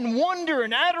awe and wonder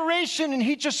and adoration, and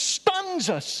He just stuns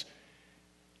us.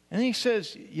 And He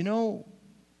says, you know,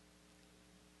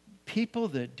 people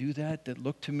that do that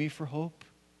look to me for hope,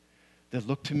 that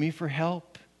look to me for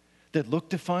help, that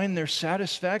look to find their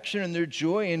satisfaction and their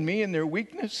joy in me and their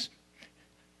weakness,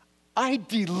 I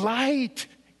delight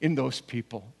in those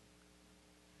people.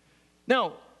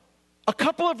 Now, a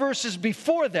couple of verses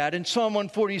before that, in Psalm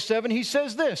 147, he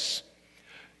says this: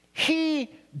 He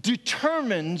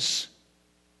determines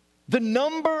the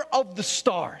number of the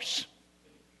stars.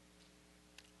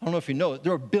 I don't know if you know it.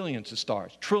 There are billions of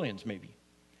stars, trillions maybe.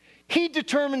 He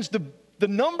determines the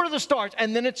number of the stars,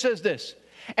 and then it says this: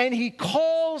 and He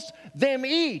calls them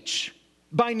each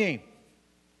by name.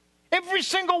 Every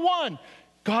single one.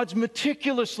 God's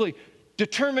meticulously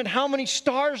determined how many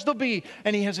stars there'll be,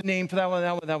 and He has a name for that one,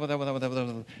 that one, that one, that one, that one,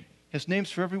 that one. He has names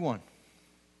for every one.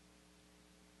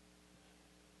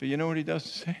 But you know what He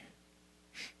doesn't say?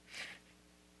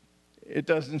 It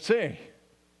doesn't say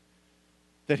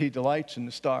that He delights in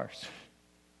the stars.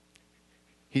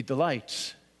 He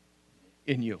delights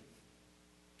in you.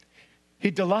 He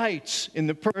delights in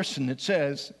the person that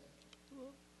says,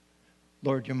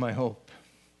 Lord, You're my hope.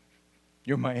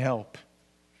 You're my help.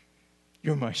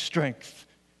 You're my strength.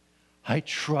 I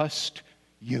trust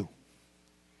You.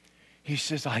 He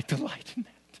says, I delight in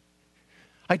that.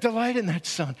 I delight in that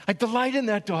son. I delight in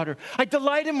that daughter. I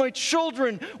delight in my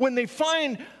children when they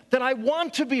find that I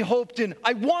want to be hoped in.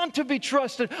 I want to be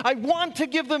trusted. I want to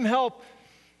give them help.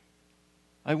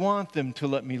 I want them to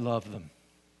let me love them.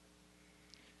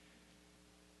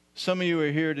 Some of you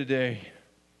are here today,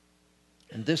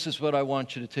 and this is what I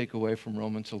want you to take away from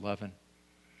Romans 11.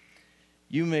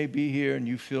 You may be here and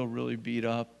you feel really beat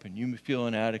up and you feel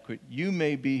inadequate. You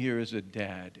may be here as a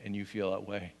dad and you feel that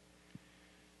way.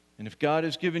 And if God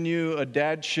has given you a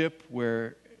dadship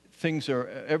where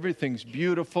everything's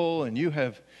beautiful and you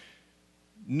have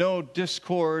no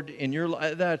discord in your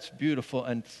life, that's beautiful,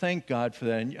 and thank God for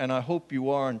that. And I hope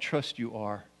you are and trust you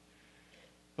are.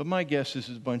 But my guess is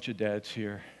there's a bunch of dads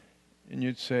here, and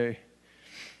you'd say,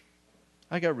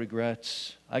 I got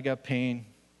regrets, I got pain,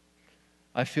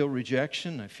 I feel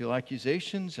rejection, I feel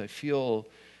accusations, I feel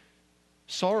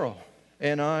sorrow,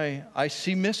 and I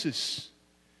see misses.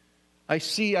 I'm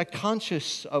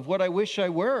conscious of what I wish I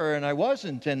were and I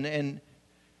wasn't, and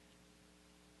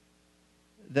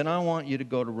then I want you to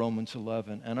go to Romans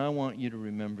 11, and I want you to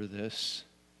remember this.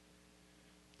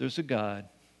 There's a God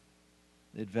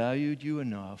that valued you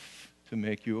enough to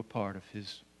make you a part of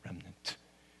His remnant,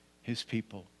 His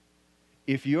people.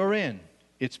 If you're in,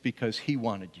 it's because He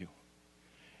wanted you.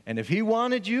 And if He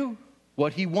wanted you,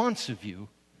 what He wants of you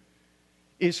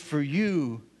is for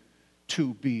you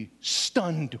to be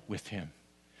stunned with Him,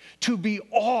 to be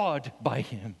awed by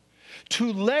Him,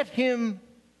 to let Him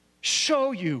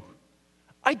show you,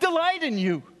 I delight in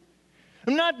you.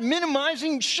 I'm not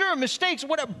minimizing, sure, mistakes,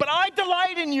 whatever, but I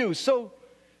delight in you. So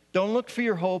don't look for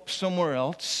your hope somewhere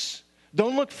else.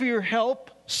 Don't look for your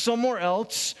help somewhere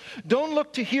else. Don't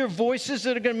look to hear voices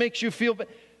that are going to make you feel bad.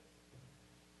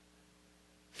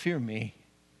 Fear me.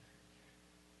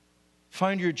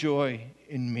 Find your joy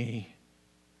in me,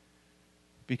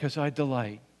 because I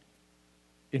delight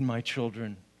in my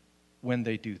children when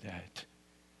they do that.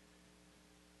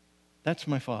 That's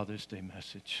my Father's Day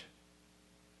message.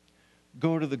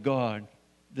 Go to the God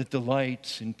that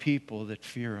delights in people that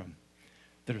fear Him,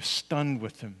 that are stunned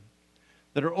with Him,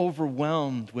 that are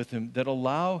overwhelmed with Him, that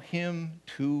allow Him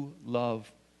to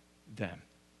love them,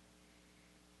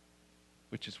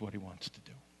 which is what He wants to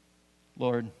do.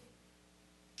 Lord,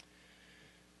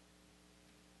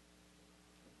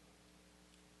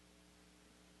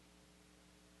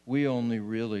 we only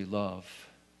really love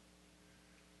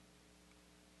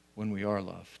when we are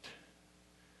loved.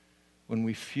 When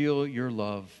we feel your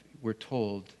love, we're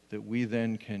told that we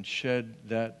then can shed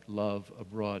that love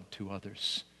abroad to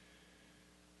others.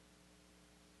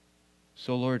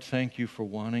 So, Lord, thank you for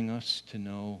wanting us to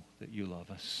know that you love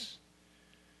us,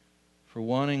 for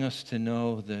wanting us to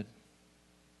know that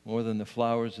more than the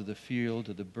flowers of the field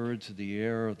or the birds of the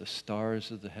air or the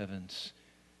stars of the heavens.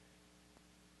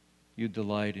 You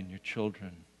delight in your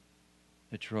children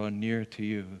that draw near to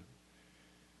you,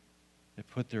 that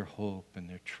put their hope and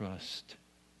their trust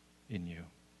in you.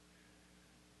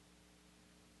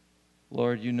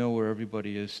 Lord, you know where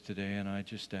everybody is today, and I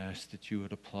just ask that you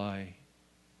would apply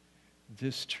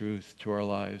this truth to our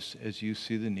lives as you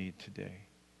see the need today.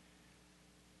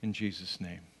 In Jesus'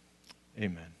 name,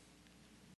 amen.